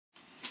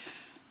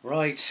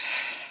Right,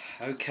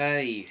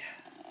 okay.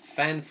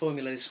 Fan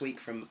formula this week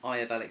from Eye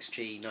of Alex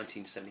G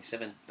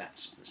 1977.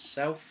 That's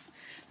myself,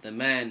 the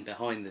man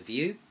behind the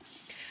view.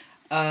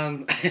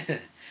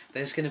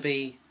 There's going to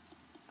be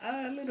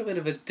a little bit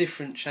of a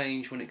different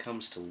change when it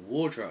comes to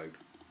wardrobe,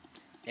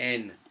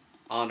 in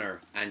honour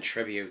and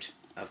tribute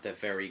of the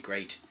very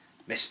great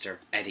Mr.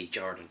 Eddie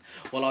Jordan.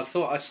 Well, I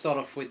thought I'd start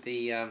off with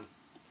the,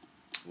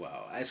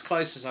 well, as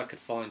close as I could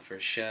find for a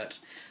shirt,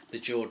 the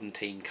Jordan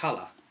team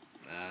colour.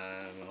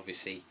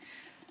 Obviously,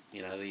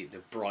 you know, the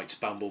bright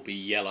bumblebee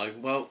yellow.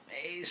 Well,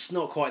 it's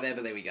not quite there,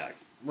 but there we go.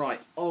 Right,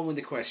 on with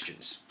the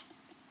questions.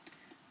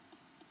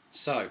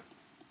 So,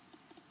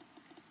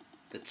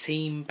 the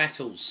team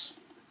battles.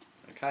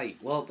 Okay,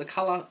 well, the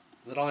colour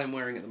that I am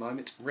wearing at the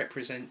moment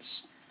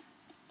represents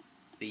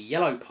the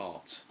yellow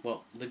part,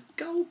 well, the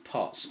gold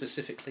part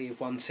specifically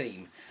of one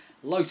team,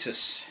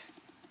 Lotus.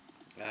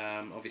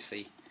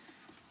 Obviously,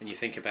 when you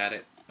think about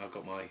it, I've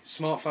got my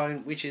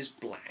smartphone, which is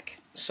black.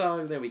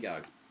 So, there we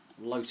go.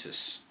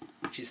 Lotus,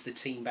 which is the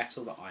team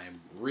battle that I am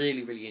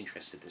really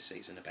interested this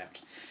season about.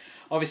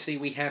 Obviously,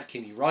 we have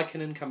Kimi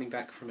Raikkonen coming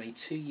back from a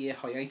 2-year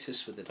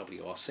hiatus with the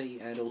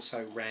WRC and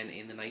also ran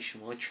in the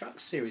Nationwide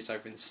Truck Series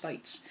over in the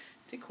States.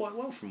 Did quite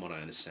well from what I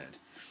understand.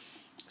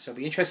 So it'll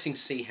be interesting to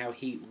see how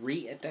he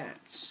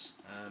readapts,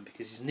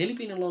 because he's nearly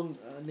been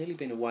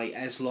away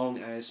as long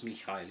as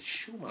Michael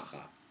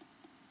Schumacher.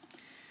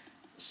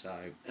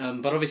 So,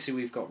 but obviously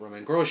we've got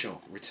Romain Grosjean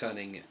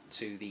returning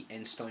to the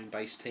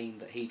Enstone-based team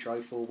that he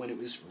drove for when it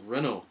was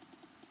Renault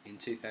in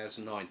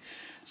 2009.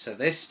 So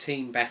this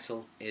team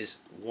battle is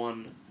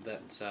one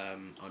that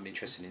I'm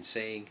interested in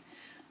seeing.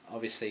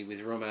 Obviously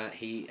with Romain,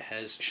 he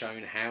has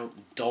shown how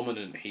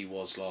dominant he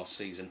was last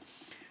season.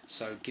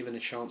 So given a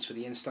chance for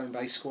the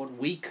Enstone-based squad,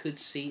 we could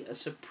see a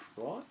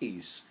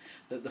surprise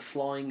that the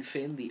Flying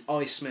Finn, the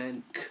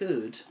Iceman,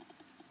 could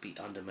be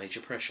under major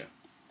pressure.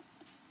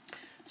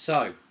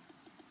 So,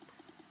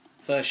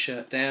 first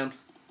shirt down,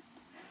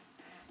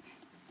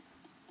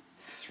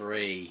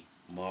 3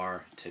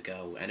 more to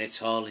go, and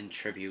it's all in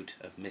tribute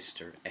of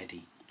Mr.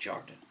 Eddie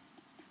Jordan.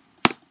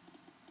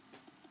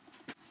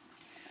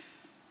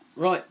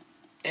 Right,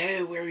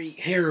 here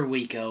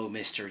we go,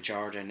 Mr.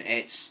 Jordan.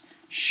 It's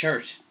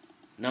shirt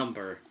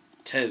number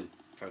 2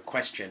 for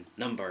question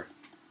number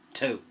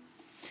 2.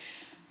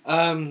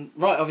 Right,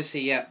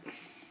 obviously, yeah,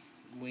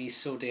 we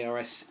saw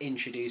DRS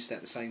introduced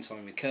at the same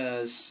time with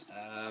KERS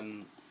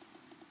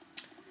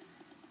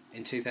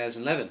in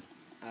 2011.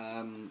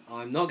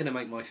 I'm not going to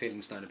make my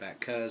feelings known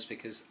about KERS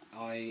because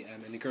I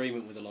am in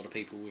agreement with a lot of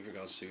people with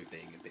regards to it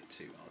being a bit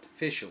too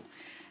artificial.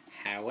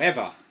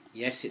 However,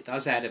 yes, it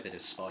does add a bit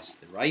of spice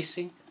to the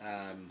racing,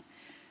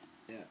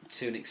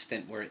 to an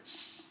extent where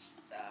it's,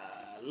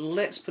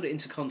 let's put it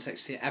into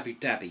context here, Abu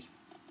Dhabi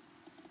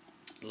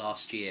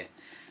last year.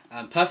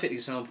 Perfect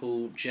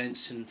example,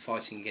 Jensen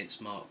fighting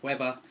against Mark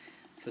Webber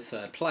for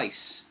 3rd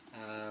place.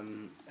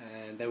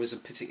 And there was a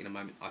particular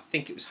moment, I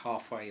think it was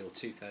halfway or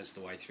 2/3 of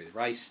the way through the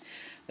race,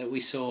 that we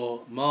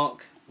saw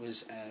Mark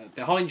was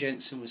behind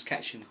Jensen, was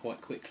catching him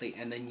quite quickly,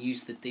 and then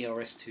used the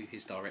DRS to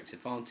his direct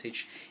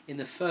advantage in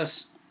the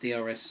first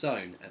DRS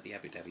zone at the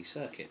Abu Dhabi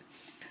circuit.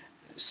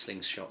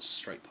 Slingshots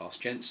straight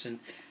past Jensen.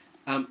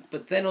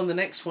 But then on the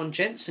next one,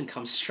 Jensen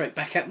comes straight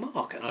back at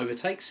Mark and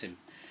overtakes him.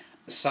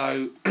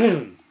 So,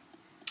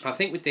 I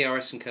think with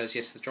DRS and KERS,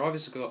 yes, the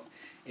drivers have got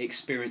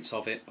experience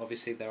of it.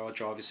 Obviously, there are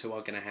drivers who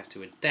are going to have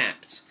to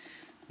adapt,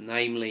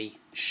 namely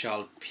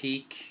Charles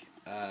Pic,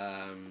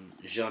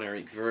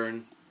 Jean-Eric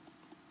Vergne.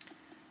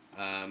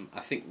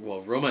 I think,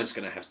 well, Romain's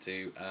going to have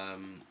to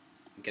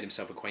get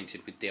himself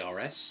acquainted with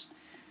DRS.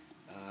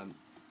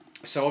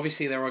 So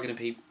obviously there are going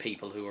to be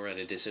people who are at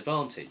a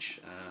disadvantage.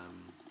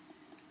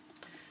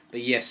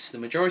 But yes, the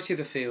majority of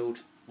the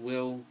field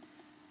will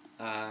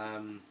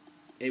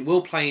it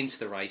will play into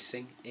the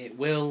racing. It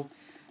will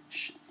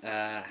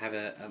have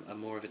a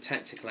more of a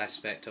tactical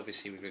aspect,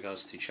 obviously with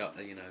regards to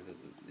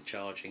the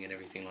charging and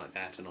everything like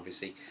that, and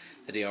obviously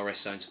the DRS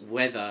zones.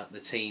 Whether the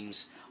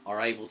teams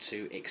are able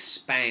to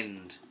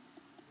expand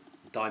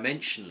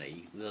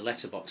dimensionally the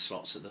letterbox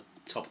slots at the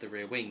top of the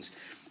rear wings,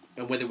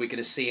 and whether we're going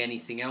to see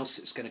anything else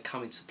that's going to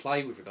come into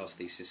play with regards to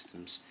these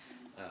systems.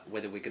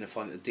 Whether we're going to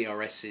find that the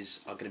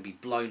DRSs are going to be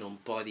blown on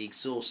by the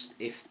exhaust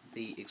if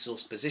the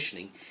exhaust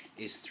positioning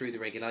is through the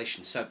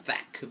regulation. So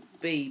that could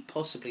be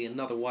possibly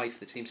another way for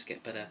the teams to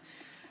get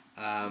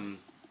a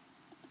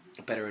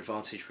better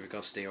advantage with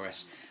regards to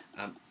DRS.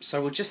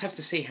 So we'll just have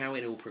to see how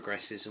it all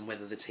progresses and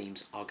whether the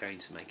teams are going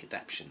to make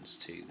adaptations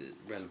to the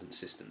relevant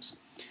systems.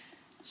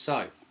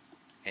 So,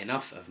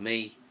 enough of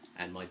me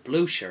and my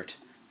blue shirt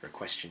for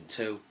question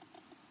 2.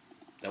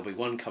 There'll be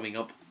one coming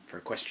up for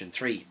question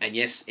 3, and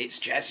yes, it's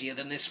jazzier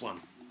than this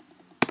one.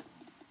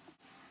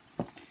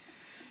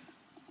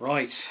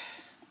 Right,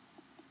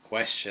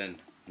 question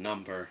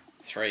number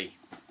 3.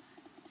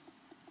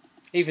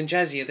 Even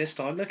jazzier this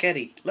time. Look,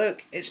 Eddie,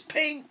 look, it's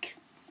pink.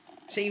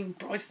 It's even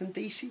brighter than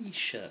DC's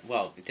shirt.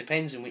 Well, it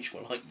depends on which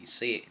light you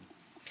see it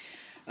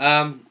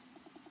in.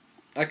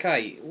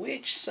 Okay,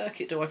 which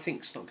circuit do I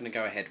think's not going to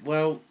go ahead?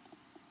 Well,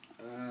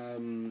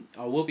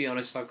 I will be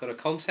honest, I've got a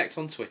contact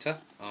on Twitter.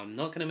 I'm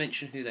not going to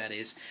mention who that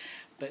is,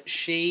 but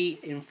she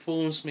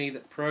informs me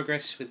that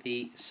progress with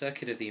the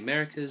Circuit of the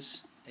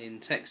Americas in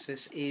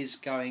Texas is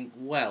going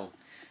well.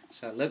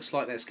 So it looks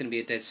like that's going to be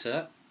a dead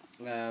cert.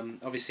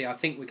 Obviously, I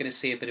think we're going to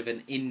see a bit of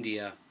an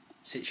India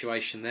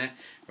situation there.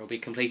 It'll be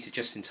completed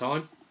just in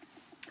time.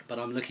 But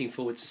I'm looking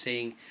forward to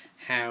seeing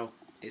how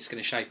it's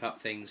going to shape up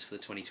things for the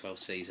 2012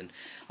 season.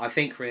 I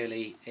think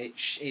really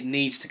it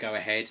needs to go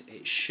ahead.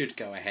 It should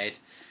go ahead.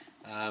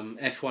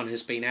 F1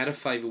 has been out of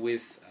favour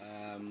with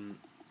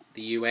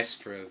the US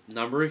for a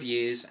number of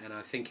years, and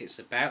I think it's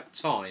about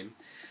time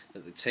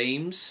that the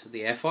teams,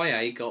 the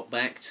FIA, got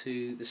back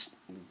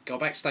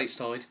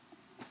stateside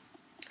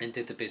and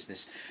did the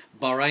business.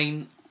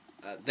 Bahrain,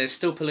 there's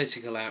still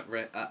political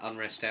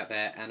unrest out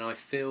there, and I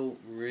feel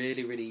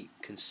really, really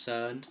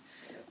concerned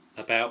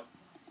about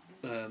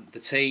the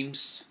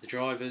teams, the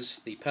drivers,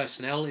 the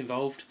personnel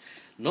involved,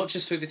 not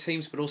just through the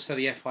teams but also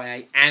the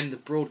FIA and the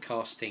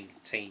broadcasting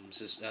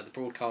teams, the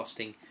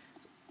broadcasting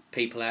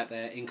people out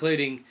there,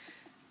 including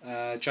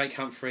Jake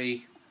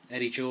Humphrey,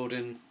 Eddie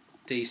Jordan,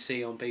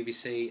 DC on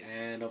BBC,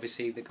 and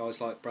obviously the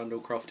guys like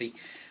Brundle Crofty,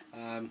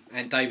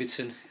 and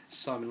Davidson,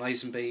 Simon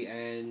Lazenby,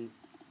 and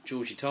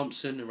Georgie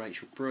Thompson, and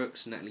Rachel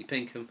Brooks, and Natalie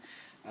Pinkham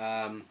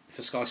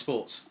for Sky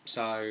Sports.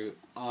 So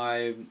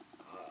I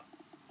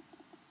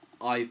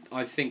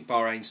think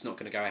Bahrain's not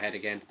going to go ahead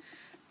again.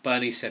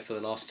 Bernie said for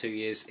the last 2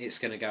 years it's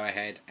going to go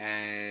ahead,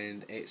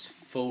 and it's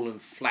fallen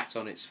flat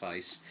on its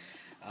face.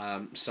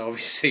 So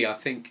obviously I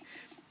think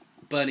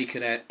Bernie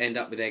could end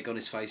up with egg on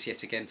his face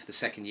yet again for the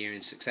second year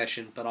in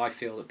succession, but I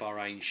feel that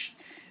Bahrain,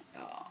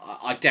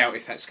 I doubt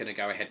if that's going to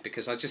go ahead,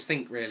 because I just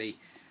think really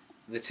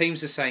the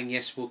teams are saying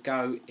yes, we'll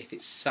go if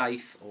it's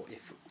safe, or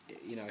if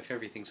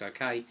everything's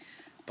okay.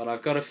 But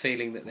I've got a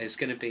feeling that there's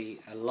going to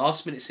be a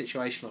last minute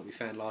situation like we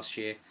found last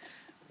year.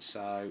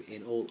 So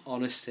in all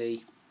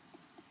honesty,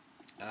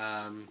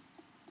 I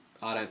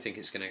don't think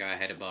it's going to go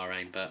ahead at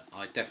Bahrain, but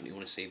I definitely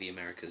want to see the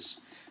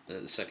Americas,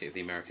 the Circuit of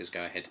the Americas,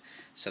 go ahead.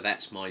 So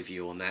that's my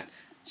view on that.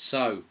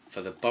 So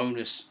for the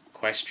bonus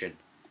question,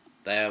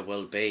 there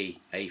will be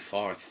a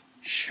fourth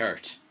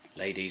shirt,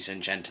 ladies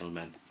and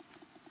gentlemen.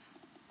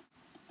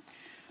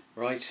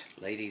 Right,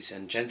 ladies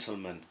and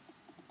gentlemen,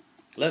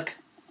 look,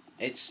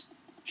 it's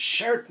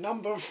shirt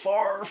number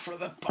 4 for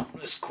the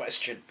bonus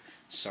question.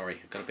 Sorry,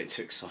 I got a bit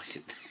too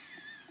excited.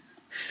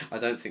 I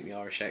don't think the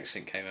Irish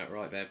accent came out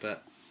right there,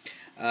 but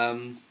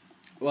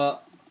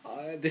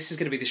this is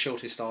going to be the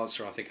shortest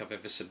answer I think I've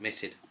ever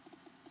submitted.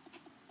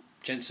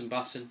 Jenson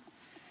Button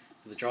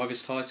for the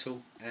driver's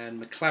title,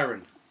 and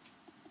McLaren,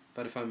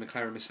 Vodafone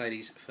McLaren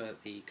Mercedes for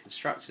the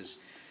constructors.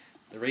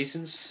 The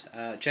reasons: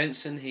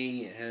 Jenson,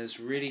 he has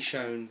really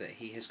shown that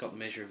he has got the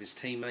measure of his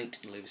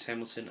teammate Lewis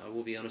Hamilton. I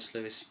will be honest,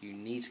 Lewis, you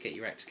need to get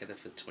your act together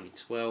for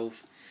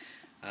 2012.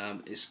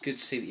 It's good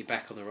to see that you're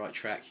back on the right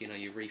track.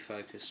 You're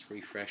refocused,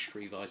 refreshed,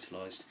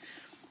 revitalised.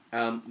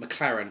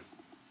 McLaren,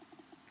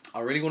 I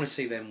really want to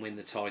see them win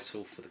the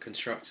title for the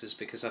constructors,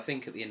 because I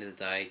think at the end of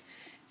the day,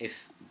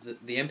 if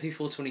the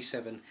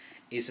MP427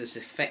 is as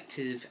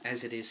effective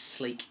as it is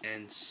sleek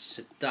and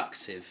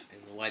seductive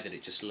in the way that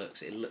it just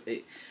looks,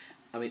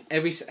 I mean,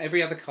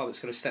 every other car that's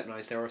got a step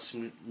nose, there are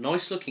some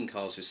nice looking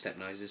cars with step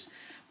noses,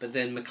 but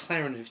then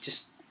McLaren have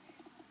just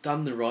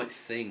done the right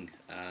thing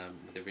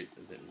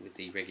with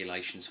the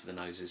regulations for the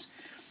noses.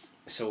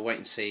 So we'll wait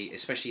and see,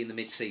 especially in the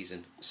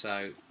mid-season.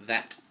 So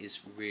that is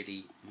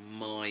really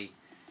my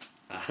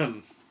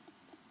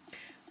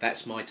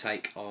that's my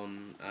take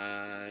on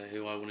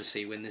who I want to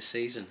see win this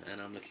season,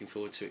 and I'm looking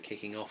forward to it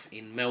kicking off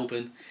in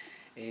Melbourne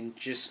in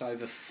just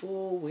over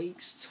 4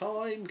 weeks'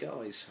 time,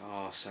 guys.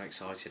 Oh, so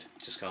excited,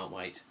 just can't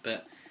wait.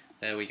 But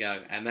there we go,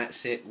 and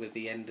that's it with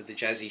the end of the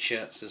Jazzy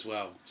Shirts as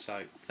well.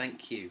 So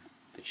thank you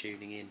for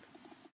tuning in.